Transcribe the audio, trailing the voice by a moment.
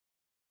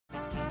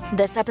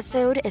This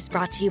episode is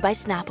brought to you by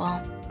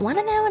Snapple. Want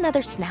to know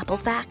another Snapple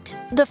fact?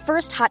 The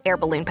first hot air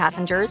balloon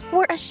passengers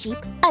were a sheep,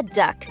 a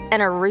duck,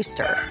 and a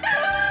rooster.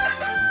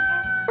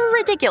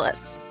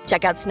 Ridiculous.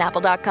 Check out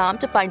Snapple.com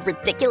to find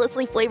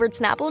ridiculously flavored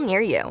Snapple near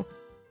you.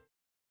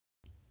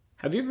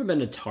 Have you ever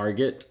been a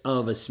target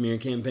of a smear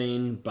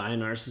campaign by a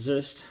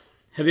narcissist?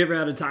 Have you ever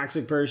had a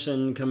toxic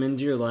person come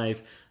into your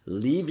life,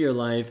 leave your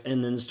life,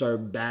 and then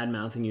start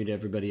bad-mouthing you to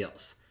everybody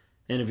else?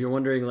 And if you're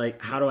wondering,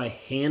 how do I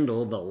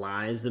handle the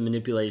lies, the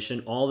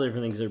manipulation, all the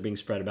different things that are being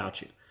spread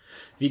about you?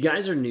 If you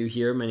guys are new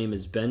here, my name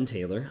is Ben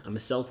Taylor. I'm a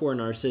self-aware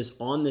narcissist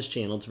on this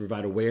channel to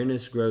provide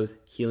awareness, growth,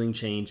 healing,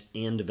 change,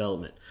 and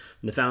development.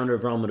 I'm the founder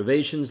of Raw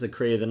Motivations, the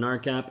creator of the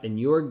Narc app, and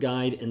your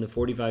guide in the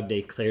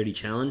 45-day Clarity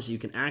Challenge you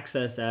can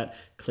access at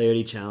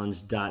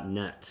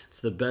claritychallenge.net.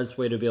 It's the best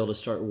way to be able to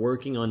start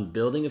working on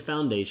building a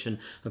foundation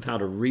of how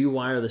to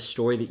rewire the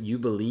story that you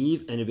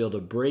believe and to be able to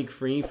break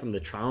free from the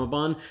trauma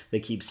bond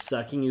that keeps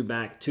sucking you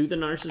back to the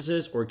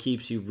narcissist or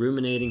keeps you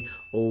ruminating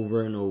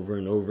over and over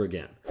and over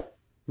again.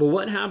 But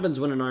what happens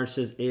when a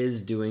narcissist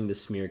is doing the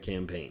smear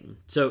campaign?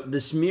 So the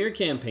smear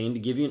campaign, to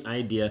give you an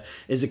idea,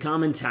 is a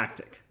common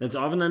tactic that's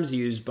oftentimes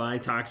used by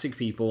toxic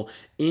people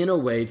in a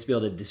way to be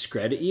able to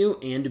discredit you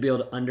and to be able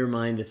to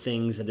undermine the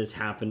things that has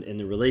happened in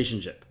the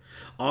relationship.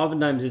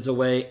 Oftentimes it's a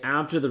way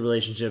after the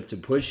relationship to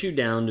push you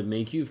down, to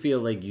make you feel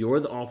like you're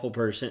the awful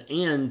person,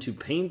 and to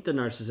paint the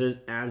narcissist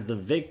as the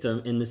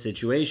victim in the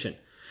situation,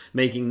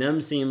 making them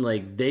seem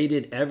like they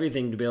did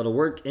everything to be able to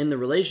work in the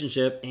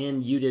relationship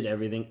and you did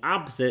everything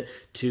opposite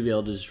to be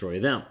able to destroy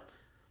them.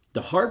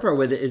 The hard part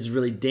with it is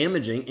really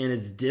damaging and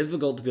it's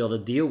difficult to be able to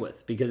deal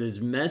with because it's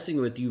messing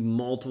with you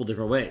multiple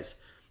different ways.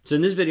 So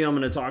in this video, I'm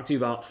going to talk to you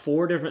about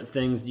 4 different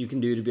things that you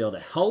can do to be able to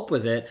help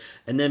with it,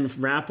 and then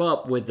wrap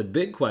up with the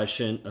big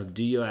question of,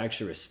 do you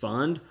actually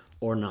respond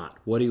or not?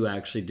 What do you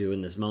actually do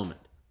in this moment?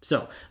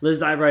 So let's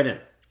dive right in.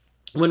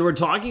 When we're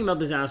talking about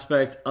this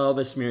aspect of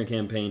a smear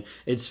campaign,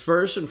 it's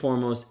first and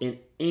foremost in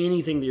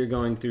anything that you're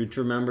going through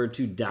to remember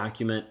to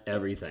document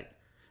everything.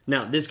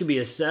 Now, this could be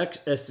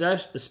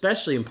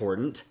especially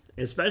important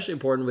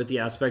with the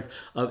aspect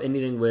of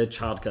anything with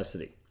child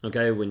custody.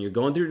 Okay, when you're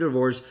going through a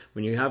divorce,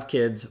 when you have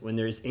kids, when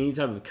there's any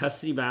type of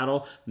custody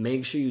battle,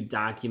 make sure you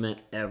document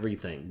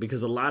everything.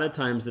 Because a lot of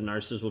times the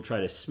narcissist will try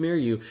to smear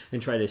you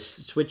and try to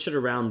switch it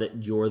around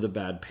that you're the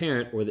bad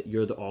parent or that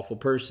you're the awful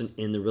person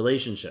in the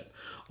relationship.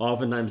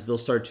 Oftentimes they'll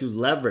start to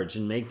leverage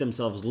and make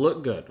themselves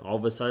look good. All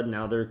of a sudden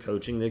now they're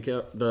coaching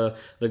the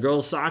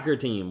girls' soccer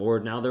team, or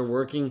now they're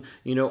working,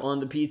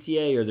 on the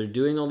PTA, or they're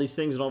doing all these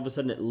things, and all of a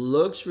sudden it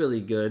looks really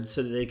good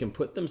so that they can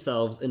put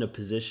themselves in a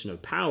position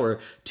of power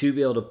to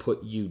be able to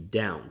put you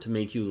down, to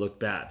make you look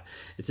bad.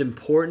 It's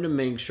important to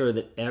make sure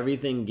that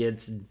everything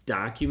gets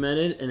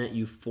documented and that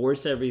you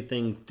force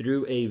everything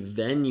through a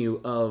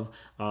venue of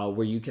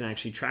where you can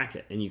actually track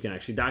it and you can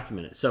actually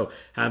document it. So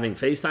having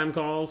FaceTime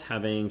calls,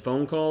 having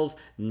phone calls,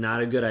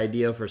 not a good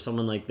idea for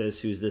someone like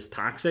this who's this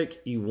toxic.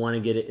 You want to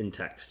get it in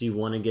text. You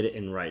want to get it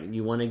in writing.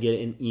 You want to get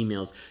it in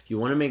emails. You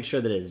want to make sure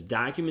that it's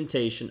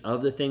documentation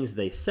of the things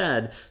they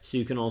said so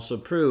you can also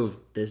prove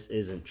this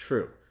isn't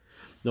true.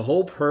 The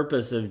whole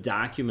purpose of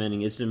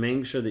documenting is to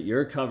make sure that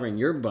you're covering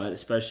your butt,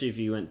 especially if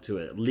you went to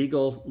a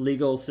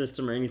legal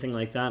system or anything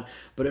like that.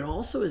 But it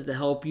also is to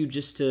help you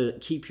just to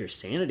keep your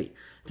sanity,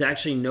 to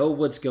actually know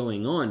what's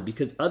going on,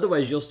 because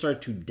otherwise you'll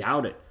start to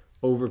doubt it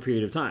over a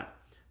period of time.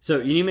 So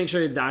you need to make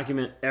sure you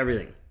document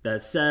everything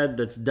that's said,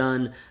 that's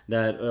done,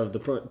 that of the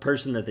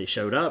person that they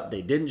showed up,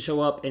 they didn't show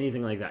up,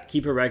 anything like that.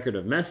 Keep a record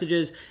of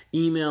messages,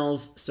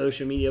 emails,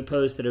 social media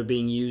posts that are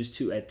being used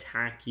to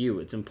attack you.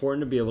 It's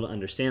important to be able to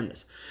understand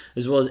this,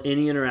 as well as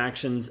any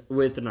interactions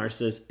with the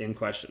narcissist in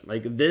question.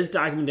 This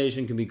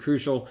documentation can be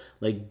crucial,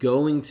 like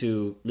going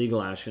to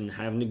legal action,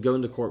 having to go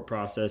into court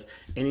process,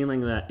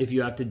 anything like that, if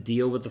you have to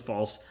deal with the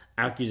false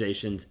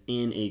accusations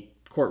in a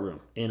courtroom,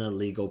 in a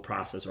legal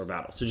process or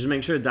battle. So just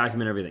make sure to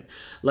document everything.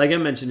 Like I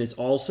mentioned, it's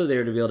also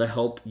there to be able to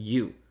help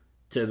you,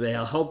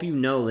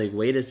 know,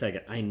 wait a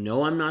second, I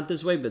know I'm not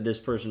this way, but this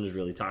person is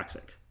really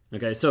toxic.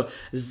 Okay, so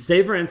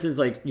say for instance,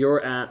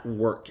 you're at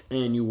work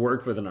and you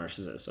work with a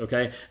narcissist,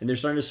 okay, and they're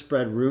starting to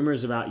spread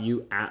rumors about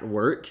you at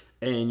work,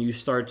 and you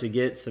start to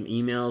get some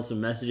emails,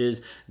 some messages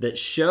that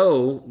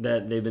show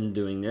that they've been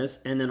doing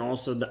this, and then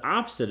also the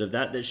opposite of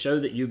that show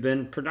that you've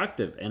been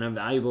productive and a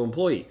valuable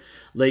employee.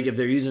 If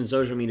they're using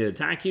social media to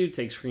attack you,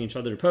 take screenshots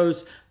of their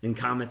posts and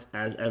comments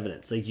as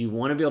evidence. You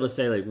want to be able to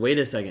say, wait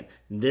a second,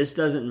 this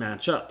doesn't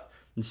match up,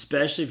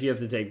 especially if you have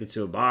to take this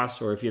to a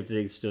boss or if you have to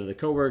take this to the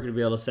coworker to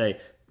be able to say,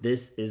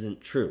 this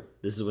isn't true.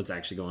 This is what's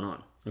actually going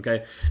on.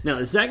 Okay. Now,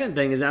 the second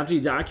thing is, after you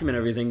document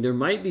everything, there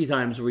might be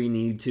times where you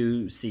need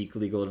to seek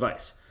legal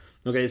advice.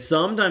 Okay.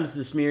 Sometimes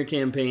the smear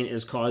campaign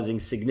is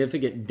causing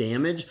significant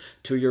damage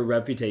to your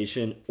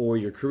reputation or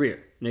your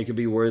career, and it could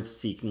be worth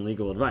seeking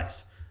legal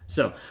advice.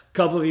 So a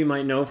couple of you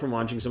might know from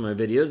watching some of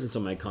my videos and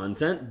some of my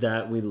content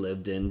that we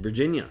lived in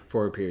Virginia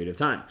for a period of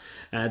time.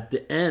 At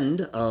the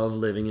end of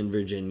living in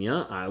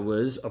Virginia, I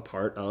was a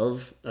part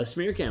of a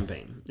smear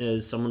campaign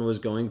as someone was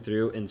going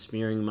through and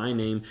smearing my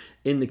name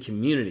in the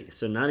community.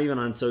 So not even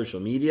on social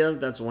media,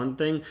 that's one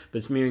thing,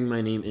 but smearing my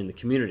name in the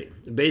community.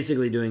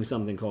 Basically doing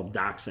something called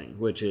doxing,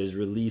 which is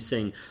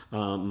releasing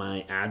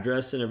my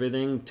address and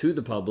everything to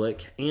the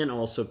public, and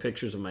also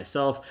pictures of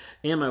myself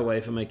and my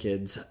wife and my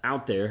kids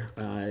out there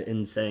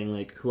and saying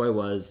like who I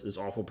was, this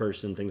awful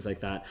person, things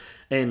like that,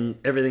 and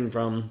everything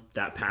from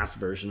that past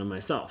version of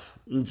myself.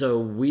 And so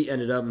we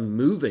ended up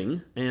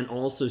moving and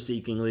also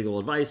seeking legal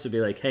advice to be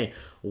like, hey,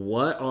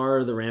 what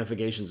are the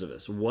ramifications of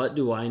this? What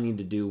do I need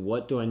to do?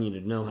 What do I need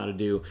to know how to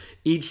do?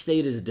 Each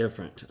state is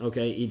different,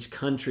 okay? Each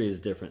country is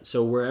different.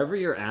 So wherever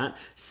you're at,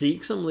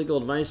 seek some legal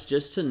advice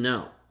just to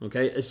know.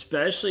 Okay,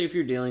 especially if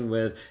you're dealing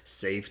with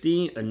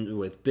safety and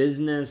with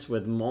business,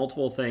 with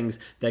multiple things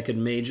that could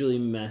majorly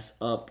mess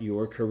up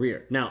your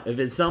career. Now, if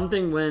it's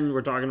something when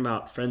we're talking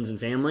about friends and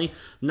family,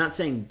 I'm not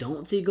saying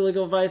don't seek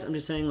legal advice. I'm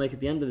just saying like at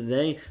the end of the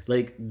day,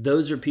 like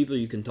those are people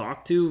you can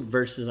talk to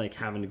versus like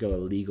having to go a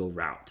legal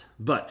route.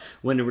 But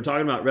when we're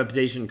talking about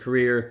reputation,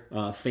 career,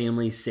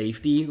 family,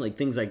 safety, like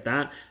things like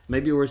that,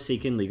 maybe we're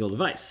seeking legal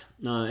advice.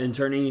 An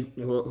attorney,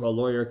 a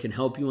lawyer can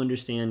help you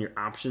understand your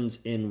options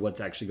in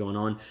what's actually going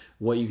on,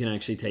 what you can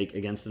actually take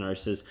against a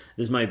narcissist.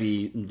 This might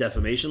be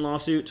defamation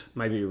lawsuit,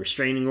 might be a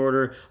restraining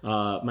order,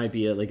 might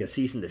be like a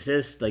cease and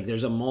desist. Like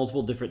there's a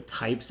multiple different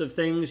types of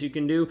things you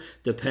can do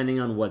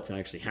depending on what's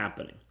actually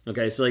happening.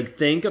 Okay, so like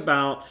think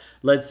about,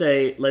 let's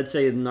say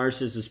the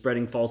narcissist is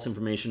spreading false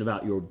information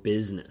about your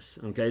business.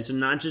 Okay, so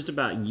not just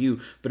about you,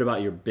 but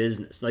about your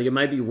business. Like it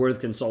might be worth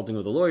consulting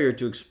with a lawyer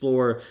to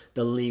explore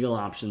the legal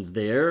options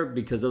there,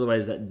 because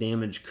otherwise that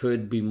damage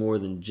could be more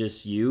than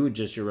just you,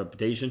 just your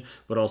reputation,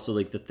 but also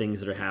like the things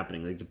that are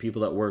happening, like the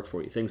people that work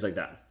for you, things like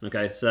that.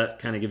 Okay, so that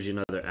kind of gives you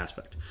another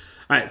aspect.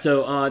 All right,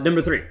 so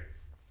number 3.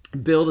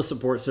 Build a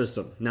support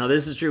system. Now,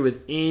 this is true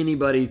with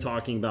anybody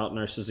talking about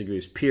narcissistic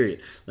abuse,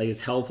 period. Like,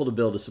 it's helpful to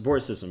build a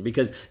support system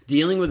because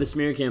dealing with a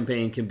smear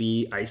campaign can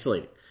be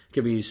isolating. It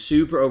can be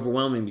super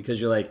overwhelming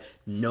because you're like,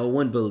 no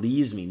one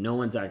believes me. No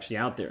one's actually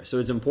out there. So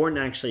it's important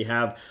to actually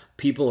have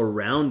people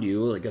around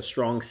you, like a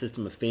strong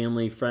system of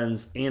family,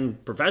 friends,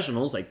 and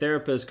professionals like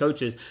therapists,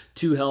 coaches,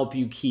 to help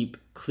you keep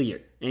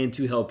clear and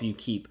to help you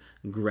keep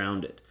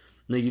grounded.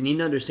 Now, you need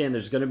to understand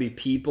there's going to be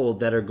people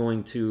that are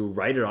going to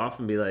write it off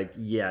and be like,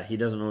 yeah, he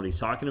doesn't know what he's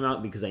talking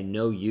about because I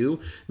know you.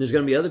 And there's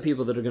going to be other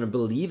people that are going to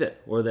believe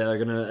it, or they're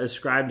going to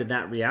ascribe to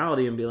that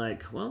reality and be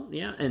like, well,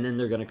 yeah, and then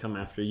they're going to come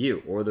after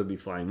you, or they'll be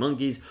flying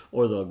monkeys,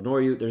 or they'll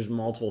ignore you. There's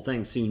multiple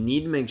things. So you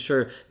need to make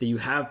sure that you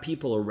have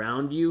people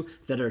around you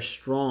that are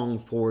strong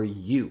for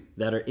you,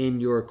 that are in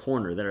your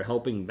corner, that are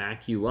helping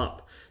back you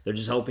up. They're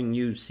just helping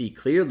you see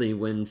clearly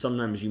when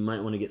sometimes you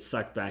might want to get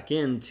sucked back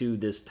into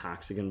this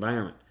toxic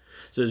environment.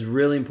 So it's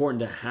really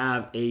important to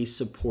have a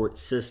support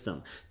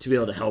system to be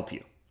able to help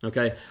you.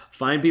 Okay,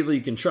 find people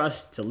you can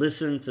trust to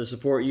listen, to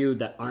support you,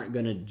 that aren't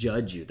going to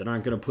judge you, that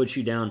aren't going to put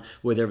you down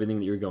with everything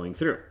that you're going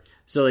through.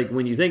 So like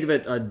when you think of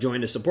it,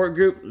 join a support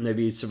group,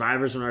 maybe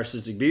survivors of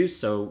narcissistic abuse.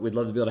 So we'd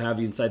love to be able to have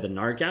you inside the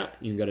NARC app.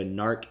 You can go to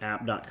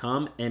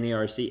narcapp.com,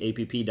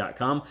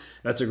 narcapp.com.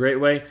 That's a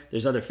great way.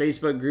 There's other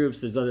Facebook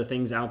groups. There's other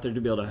things out there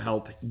to be able to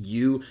help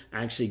you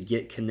actually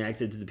get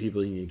connected to the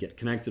people you need to get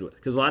connected with.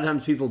 Because a lot of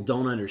times people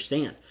don't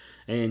understand.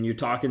 And you're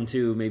talking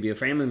to maybe a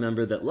family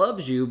member that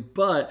loves you,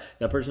 but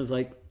that person's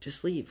like,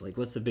 just leave. Like,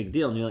 what's the big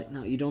deal? And you're like,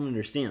 no, you don't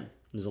understand.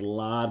 There's a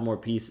lot more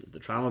pieces. The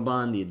trauma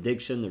bond, the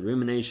addiction, the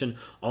rumination,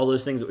 all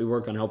those things that we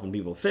work on helping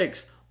people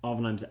fix,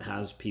 oftentimes it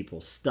has people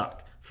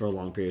stuck for a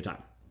long period of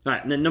time. All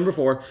right, and then number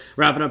 4,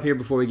 wrapping up here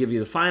before we give you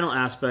the final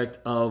aspect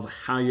of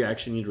how you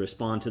actually need to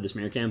respond to the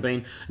smear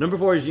campaign. Number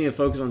 4 is you need to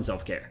focus on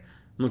self-care.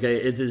 Okay,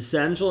 it's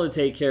essential to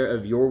take care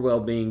of your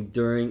well-being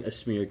during a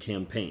smear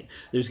campaign.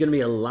 There's going to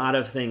be a lot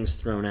of things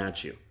thrown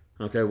at you.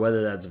 Okay,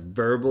 whether that's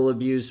verbal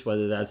abuse,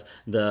 whether that's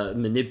the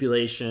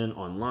manipulation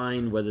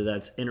online, whether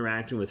that's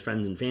interacting with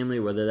friends and family,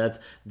 whether that's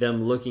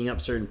them looking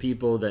up certain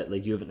people that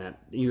like you haven't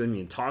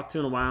even talked to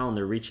in a while and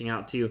they're reaching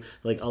out to you.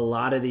 Like a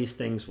lot of these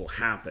things will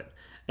happen.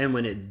 And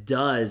when it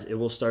does, it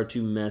will start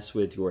to mess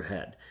with your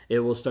head. It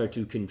will start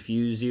to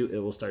confuse you. It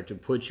will start to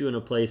put you in a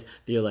place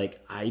that you're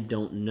like, I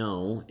don't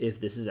know if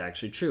this is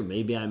actually true.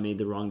 Maybe I made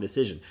the wrong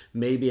decision.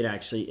 Maybe it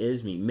actually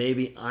is me.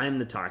 Maybe I'm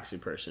the toxic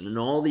person. And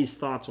all these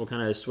thoughts will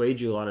kind of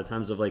assuage you a lot of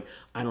times of like,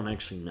 I don't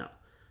actually know.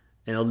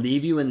 And it'll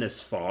leave you in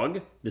this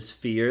fog, this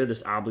fear,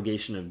 this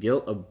obligation of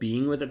guilt of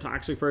being with a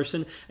toxic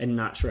person and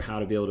not sure how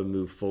to be able to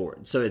move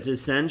forward. So it's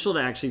essential to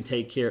actually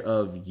take care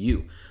of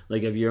you,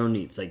 like of your own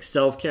needs, like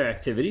self-care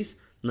activities,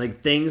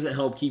 like things that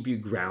help keep you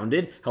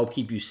grounded, help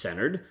keep you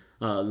centered,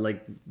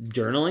 like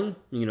journaling,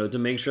 to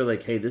make sure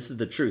like, hey, this is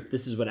the truth.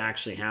 This is what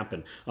actually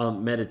happened.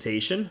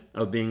 Meditation,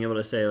 of being able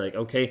to say like,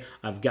 okay,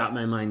 I've got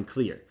my mind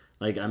clear.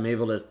 Like I'm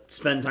able to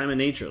spend time in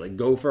nature, like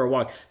go for a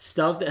walk,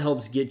 stuff that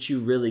helps get you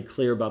really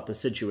clear about the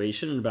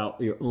situation and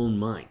about your own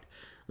mind.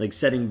 Like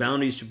setting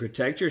boundaries to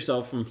protect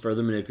yourself from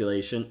further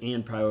manipulation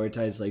and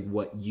prioritize like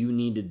what you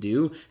need to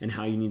do and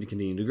how you need to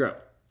continue to grow.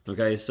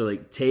 Okay, so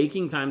like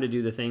taking time to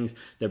do the things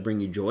that bring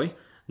you joy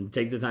and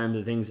take the time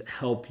to things that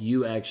help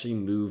you actually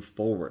move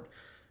forward.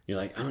 You're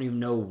like, I don't even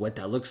know what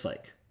that looks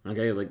like.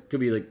 Okay, like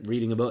could be like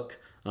reading a book,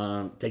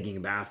 taking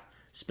a bath,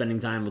 spending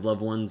time with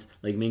loved ones,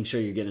 like making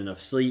sure you're getting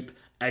enough sleep,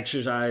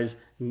 exercise,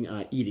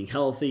 eating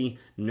healthy,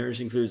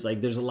 nourishing foods. Like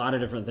there's a lot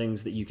of different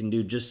things that you can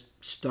do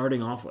just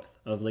starting off with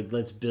of like,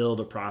 let's build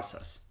a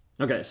process.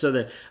 Okay,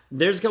 so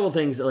there's a couple of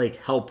things that like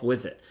help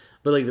with it.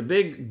 But like the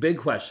big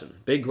question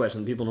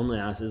people normally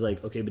ask is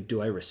like, okay, but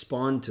do I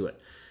respond to it?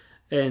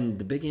 And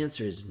the big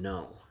answer is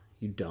no,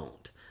 you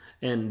don't.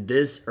 And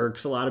this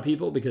irks a lot of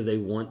people because they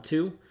want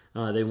to.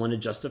 They want to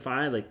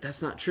justify, like,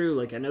 that's not true.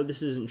 Like, I know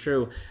this isn't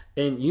true.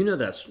 And you know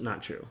that's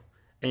not true.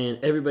 And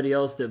everybody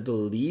else that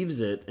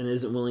believes it and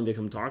isn't willing to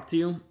come talk to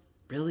you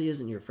really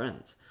isn't your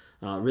friends.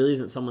 Really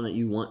isn't someone that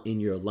you want in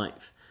your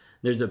life.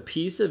 There's a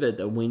piece of it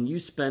that when you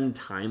spend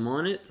time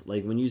on it,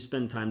 like when you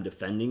spend time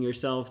defending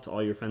yourself to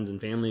all your friends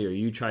and family, or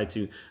you try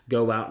to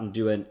go out and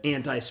do an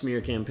anti-smear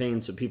campaign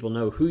so people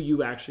know who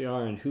you actually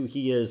are and who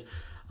he is,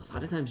 a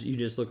lot of times you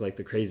just look like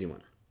the crazy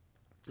one.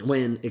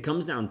 When it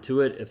comes down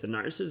to it, if the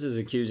narcissist is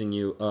accusing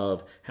you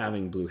of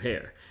having blue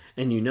hair,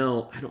 and you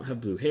know, I don't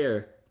have blue hair,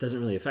 it doesn't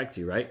really affect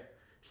you, right?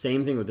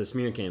 Same thing with the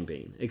smear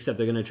campaign, except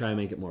they're going to try and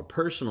make it more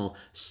personal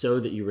so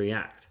that you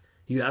react.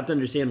 You have to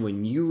understand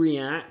when you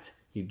react,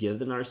 you give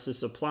the narcissist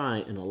supply,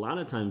 and a lot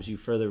of times you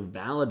further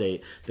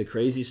validate the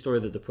crazy story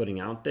that they're putting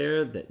out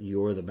there that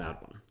you're the bad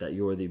one, that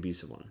you're the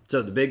abusive one.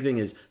 So the big thing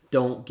is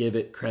don't give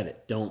it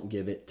credit. Don't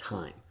give it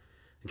time.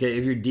 Okay,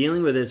 if you're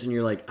dealing with this and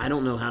you're like, I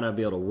don't know how to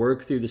be able to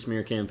work through the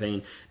smear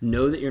campaign,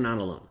 know that you're not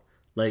alone.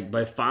 Like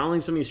by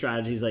following some of these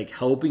strategies, like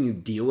helping you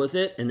deal with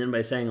it, and then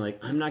by saying like,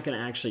 I'm not going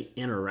to actually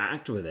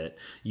interact with it,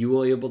 you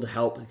will be able to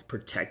help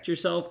protect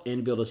yourself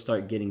and be able to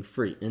start getting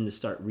free and to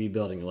start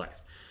rebuilding your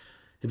life.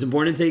 It's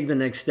important to take the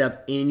next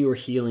step in your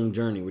healing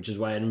journey, which is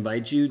why I'd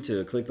invite you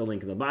to click the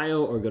link in the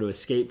bio or go to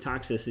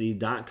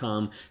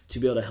escapetoxicity.com to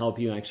be able to help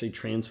you actually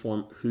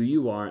transform who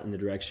you are in the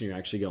direction you're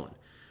actually going.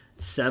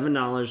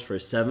 $7 for a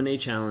 7-day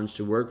challenge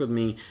to work with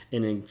me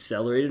in an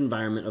accelerated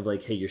environment of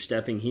like, hey, you're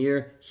stepping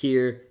here,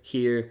 here,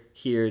 here,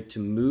 here to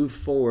move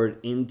forward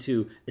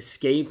into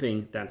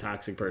escaping that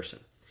toxic person.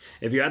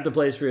 If you're at the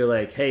place where you're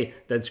like, hey,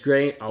 that's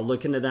great, I'll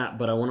look into that,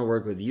 but I want to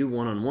work with you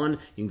one-on-one, you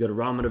can go to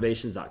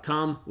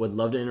rawmotivations.com. Would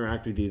love to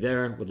interact with you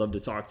there. Would love to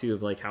talk to you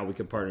of like how we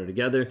could partner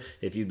together,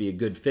 if you'd be a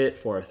good fit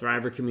for our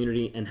Thriver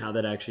community, and how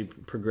that actually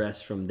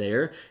progress from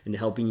there into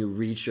helping you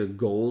reach your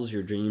goals,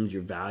 your dreams,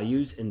 your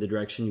values in the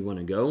direction you want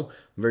to go,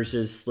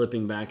 versus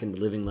slipping back into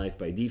living life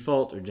by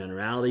default or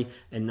generality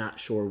and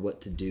not sure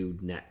what to do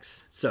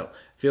next. So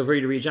feel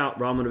free to reach out,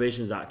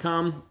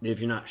 rawmotivations.com. If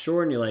you're not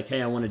sure and you're like,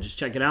 hey, I want to just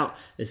check it out,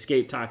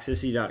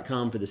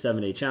 escapetoxicity.com for the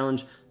 7-day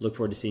challenge. Look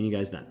forward to seeing you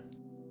guys then.